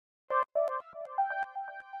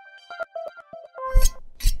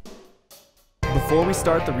Before we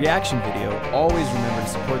start the reaction video, always remember to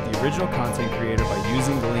support the original content creator by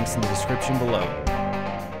using the links in the description below.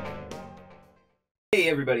 Hey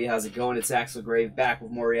everybody, how's it going? It's Axel back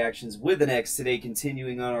with more reactions with an X today,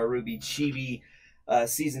 continuing on our RWBY Chibi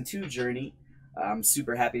Season 2 journey. I'm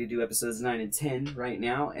super happy to do episodes 9 and 10 right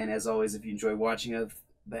now, and as always, if you enjoy watching oh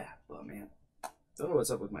man, don't know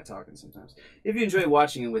what's up with my talking sometimes. If you enjoy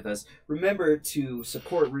watching it with us, remember to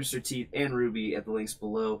support Rooster Teeth and RWBY at the links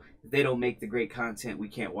below. If they don't make the great content, we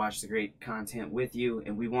can't watch the great content with you,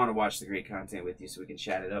 and we want to watch the great content with you so we can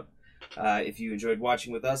chat it up. If you enjoyed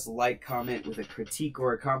watching with us, like, comment with a critique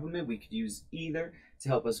or a compliment. We could use either to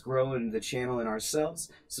help us grow in the channel and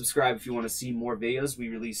ourselves. Subscribe if you want to see more videos. We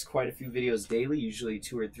release quite a few videos daily, usually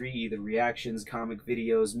 2 or 3, either reactions, comic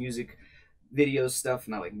videos, music videos, stuff,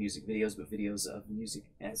 not like music videos, but videos of music.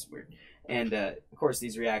 That's weird. And of course,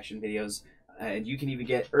 these reaction videos. And you can even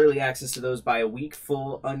get early access to those by a week,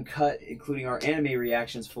 full, uncut, including our anime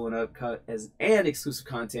reactions, full and uncut, and exclusive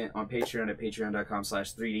content on Patreon at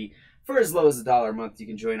patreon.com/3D. For as low as $1 a month, you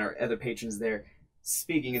can join our other patrons there.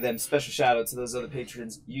 Speaking of them, special shout out to those other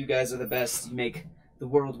patrons. You guys are the best. You make the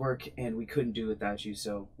world work, and we couldn't do it without you.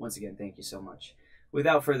 So once again, thank you so much.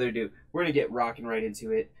 Without further ado, we're going to get rocking right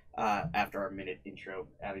into it after our minute intro,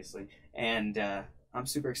 obviously. And I'm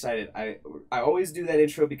super excited. I always do that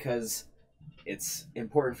intro because it's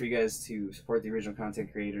important for you guys to support the original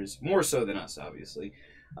content creators, more so than us, obviously.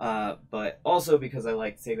 But also because I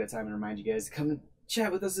like to take that time and remind you guys to come and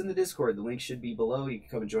chat with us in the Discord. The link should be below. You can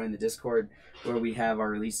come and join the Discord where we have our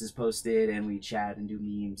releases posted and we chat and do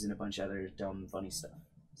memes and a bunch of other dumb, funny stuff.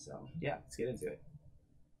 So, yeah, let's get into it.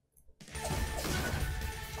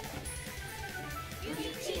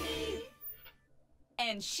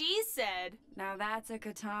 And she said, "Now that's a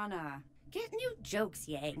katana." Get new jokes,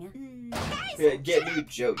 Yang. Guys, Yeah, get new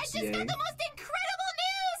jokes, I just got Yang. the most incredible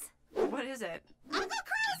news! What is it? Uncle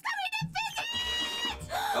Crow's coming to visit!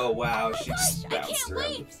 Oh wow, my she gosh, just I bounced can't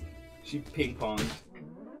around. wait. She ping-ponged.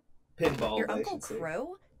 Pinball, Your I Uncle should say.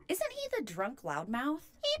 Crow? Isn't he the drunk loudmouth?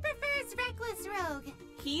 He prefers reckless rogue.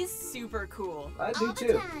 He's super cool. I do All the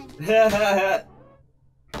too. time.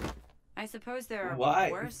 I suppose there are Why?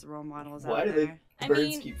 worse role models Why out do there. I birds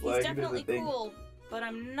mean, keep he's flying into the definitely thing? cool, but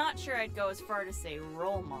I'm not sure I'd go as far to say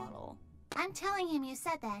role model. I'm telling him you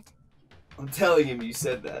said that. I'm telling him you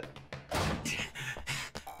said that.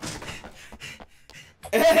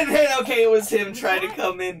 And then, okay, it was him trying to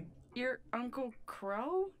come in. Your Uncle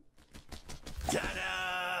Crow?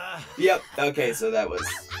 Ta-da! Yep, okay, so that was...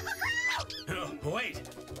 Oh, wait!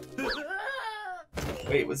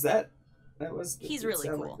 Wait, was that? That was... He's it really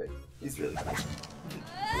sounded cool. like that. He's really cool.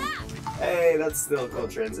 Hey, that's still a cool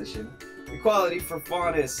transition. Equality for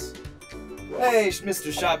fairness. Hey,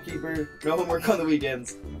 Mr. Shopkeeper. No homework on the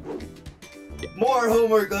weekends. More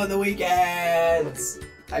homework on the weekends!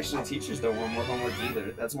 Actually, teachers don't want more homework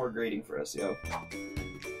either. That's more grading for us, yo.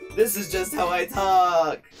 This is just how I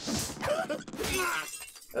talk!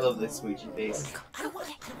 I love this squeegee face. I don't want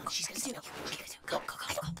it. She's gonna do it. Go.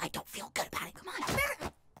 I don't feel good about it. Come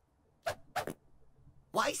on.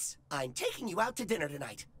 Weiss, I'm taking you out to dinner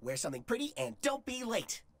tonight. Wear something pretty and don't be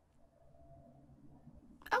late.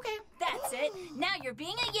 Okay. That's it. Now you're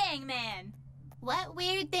being a Yang man. What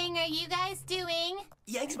weird thing are you guys doing?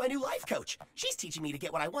 Yang's my new life coach. She's teaching me to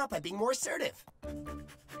get what I want by being more assertive.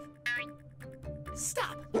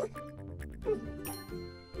 Stop.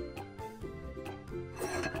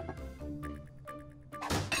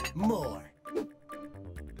 More.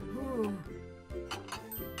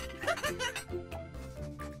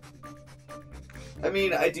 I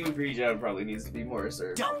mean, I do agree John probably needs to be more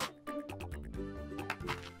assertive. Don't.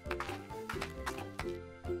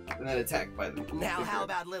 And then attacked by the... Now how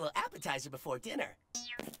about a little appetizer before dinner?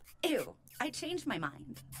 Ew, I changed my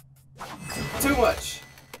mind. Too much!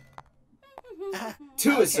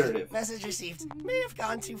 Too Okay, assertive. Message received. May have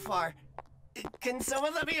gone too far. Can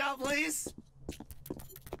someone let me out, please?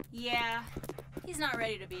 Yeah, he's not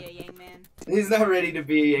ready to be a Yang man. He's not ready to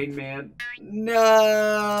be a Yang man.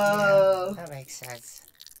 No! That makes sense.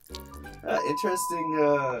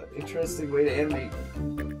 Interesting way to animate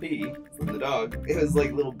B from the dog. It was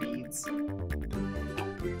like little beads.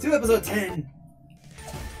 To episode 10!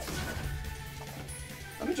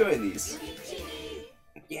 I'm enjoying these.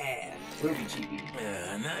 Yeah, RWBY Chibi.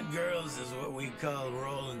 And that, girls, is what we call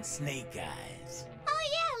rolling snake eyes. Oh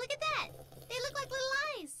yeah, look at that. They look like little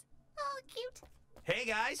eyes. Oh, cute. Hey,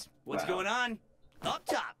 guys, what's Wow. going on? Up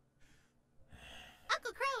top.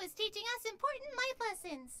 Uncle Crow is teaching us important life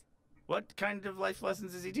lessons. What kind of life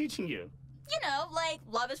lessons is he teaching you? You know, like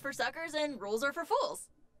love is for suckers and rules are for fools.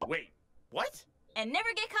 Wait, what? And never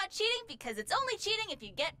get caught cheating because it's only cheating if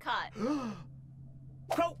you get caught.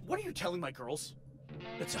 Bro, what are you telling my girls?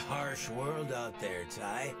 It's a harsh world out there,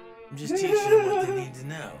 Ty. I'm just teaching them what they need to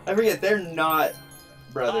know. I forget, they're not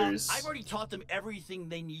brothers. I've already taught them everything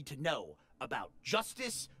they need to know about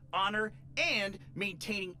justice, honor, and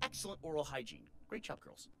maintaining excellent oral hygiene. Great job,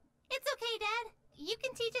 girls. It's okay, Dad. You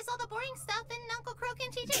can teach us all the boring stuff, and Uncle Crow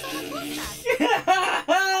can teach us all the cool stuff.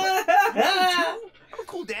 I'm a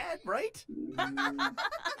cool dad, right?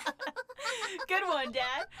 Good one,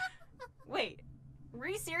 Dad. Wait, were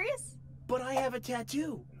you serious? But I have a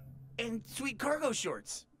tattoo and sweet cargo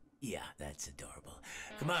shorts. Yeah, that's adorable.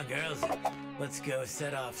 Come on, girls. Let's go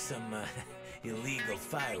set off some illegal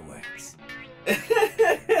fireworks.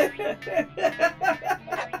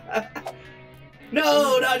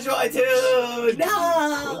 No, not Joy 2! No!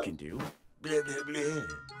 Crow can do. Blah, blah, blah.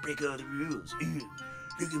 Break all the rules.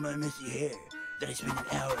 Look at my messy hair that I spend an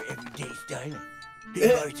hour every day styling.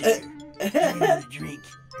 Hey, bartender, give me another drink.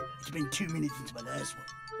 It's been 2 minutes since my last one.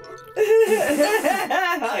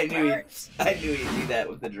 I knew he'd do that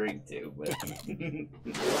with the drink too, but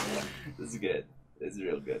this is good. This is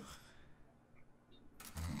real good.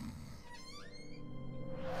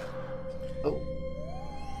 Oh,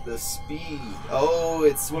 the speed. Oh,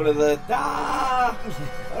 it's one of the. I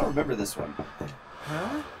don't remember this one.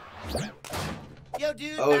 Huh? Yo,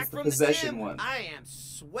 dude, Oh, back it's the from possession the gym. one. I am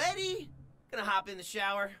sweaty. Gonna hop in the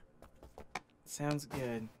shower. Sounds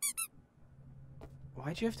good.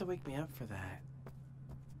 Why'd you have to wake me up for that?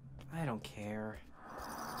 I don't care.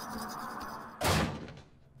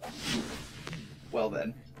 Well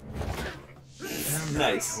then. I'm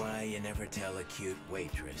Nice. That's why you never tell a cute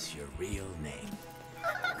waitress your real name.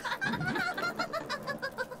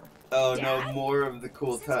 Oh Dad? no, more of the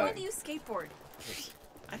cool Since time. when do you skateboard?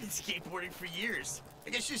 I've been skateboarding for years. I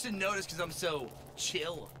guess you just didn't notice because I'm so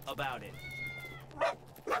chill about it.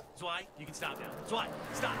 That's why you can stop now. That's why.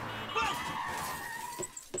 Stop. Whoa!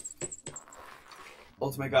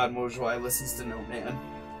 Ultimate God Mojoi listens to no man.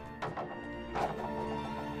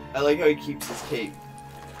 I like how he keeps his cape.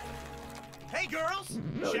 Hey, girls!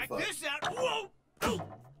 Really Check fun. this out! Whoa! Oh.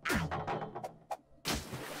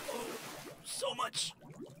 Oh, so much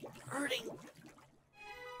hurting.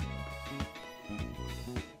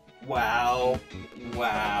 Wow.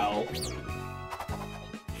 Wow.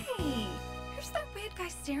 Hey, who's that weird guy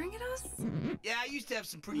staring at us? Yeah, I used to have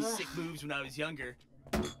some pretty sick moves when I was younger.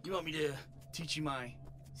 You want me to teach you my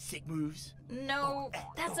sick moves? No,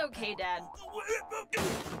 that's okay, Dad.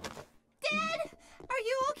 Dad, are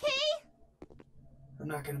you okay? I'm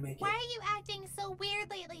not gonna make it. Why are you acting so weird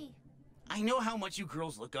lately? I know how much you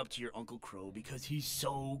girls look up to your Uncle Crow because he's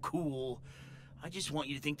so cool. I just want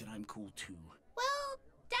you to think that I'm cool too. Well,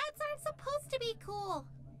 dads aren't supposed to be cool.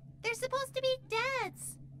 They're supposed to be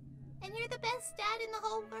dads. And you're the best dad in the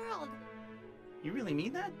whole world. You really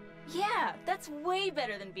mean that? Yeah, that's way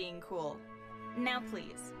better than being cool. Now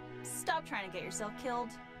please, stop trying to get yourself killed.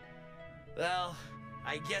 Well,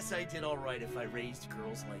 I guess I did all right if I raised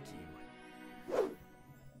girls like you.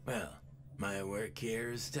 Well, my work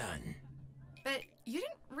here is done. But you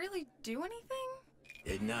didn't really do anything?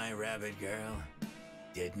 Didn't I, rabbit girl?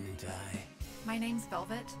 Didn't I? My name's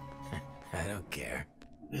Velvet. I don't care.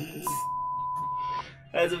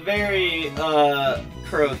 That's a very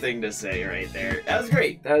Crow thing to say right there. That was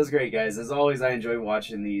great. That was great, guys. As always, I enjoy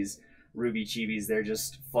watching these RWBY Chibis. They're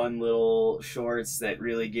just fun little shorts that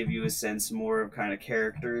really give you a sense more of kind of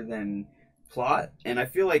character than plot. And I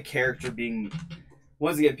feel like character being,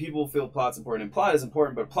 once again, people feel plot's important, and plot is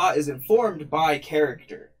important, but plot is informed by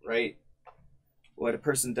character, right? What a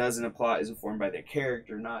person does in a plot is informed by their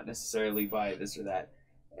character, not necessarily by this or that.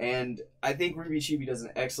 And I think RWBY Chibi does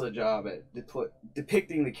an excellent job at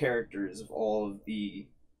depicting the characters of all of the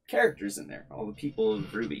characters in there, all the people of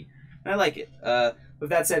RWBY. And I like it. With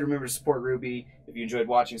that said, remember to support RWBY. If you enjoyed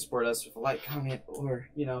watching, support us with a like, comment, or,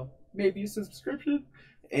 you know, maybe a subscription.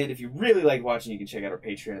 And if you really like watching, you can check out our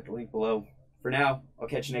Patreon at the link below. For now, I'll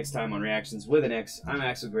catch you next time on ReaXtions with an X. I'm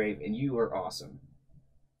Axel Grave, and you are awesome.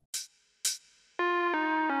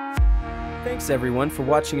 Thanks everyone for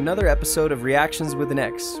watching another episode of ReaXtions with an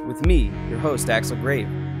X with me, your host Axel Grave.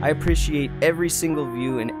 I appreciate every single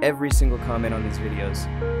view and every single comment on these videos.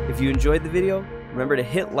 If you enjoyed the video, remember to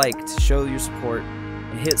hit like to show your support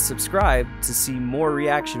and hit subscribe to see more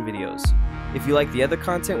reaction videos. If you like the other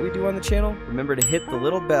content we do on the channel, remember to hit the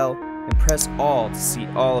little bell and press all to see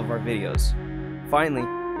all of our videos. Finally,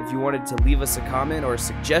 if you wanted to leave us a comment or a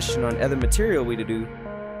suggestion on other material we do,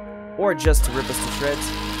 or just to rip us to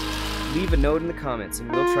shreds, leave a note in the comments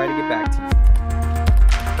and we'll try to get back to you.